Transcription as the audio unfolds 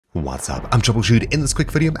What's up? I'm Troubleshoot. In this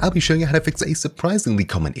quick video, I'll be showing you how to fix a surprisingly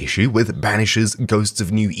common issue with Banishers Ghosts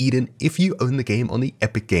of New Eden if you own the game on the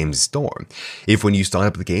Epic Games Store. If when you start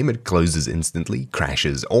up the game it closes instantly,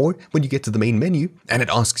 crashes, or when you get to the main menu and it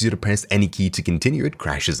asks you to press any key to continue, it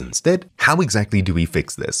crashes instead, how exactly do we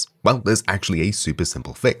fix this? Well, there's actually a super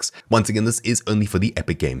simple fix. Once again, this is only for the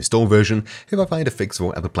Epic Games Store version. If I find a fix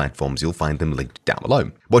for other platforms, you'll find them linked down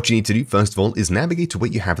below. What you need to do first of all is navigate to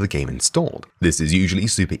where you have the game installed. This is usually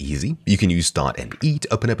super easy. You can use Start and E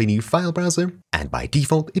to open up a new file browser, and by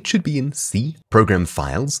default it should be in C, Program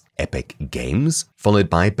Files, Epic Games, followed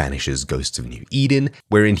by Banishers Ghosts of New Eden,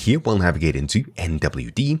 where in here we'll navigate into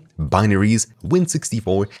NWD, Binaries,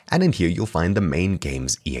 Win64, and in here you'll find the main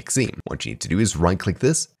game's exe. What you need to do is right click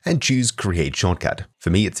this and choose Create Shortcut. For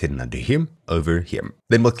me it's hidden under here, over here.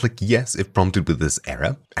 Then we'll click Yes if prompted with this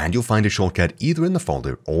error, and you'll find a shortcut either in the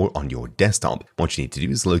folder or on your desktop. What you need to do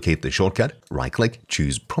is locate the shortcut, right click,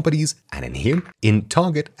 choose Properties, and in here, in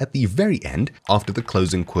Target at the very end, after the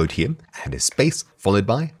closing quote here, add a space followed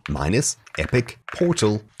by -Epic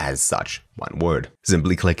Portal as such, one word.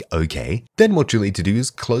 Simply click OK. Then what you'll need to do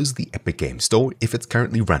is close the Epic Games Store if it's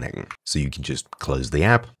currently running. So you can just close the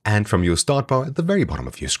app, and from your start bar at the very bottom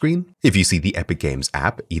of your screen, if you see the Epic Games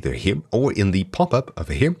app either here or in the pop-up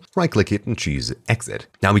over here, right click it and choose Exit.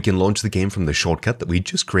 Now we can launch the game from the shortcut that we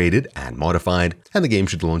just created and modified, and the game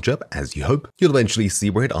should launch up as you hope. You'll eventually see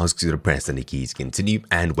where it asks you to press any keys to continue,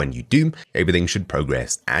 and when you do, everything should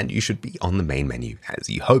progress and you should be on the main menu as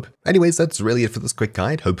you hope. Anyways, that's really it for this quick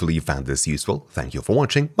guide. Hopefully you found this useful. Thank you for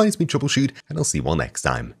watching. My name's been Troubleshoot, and I'll see you all next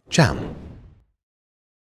time. Ciao.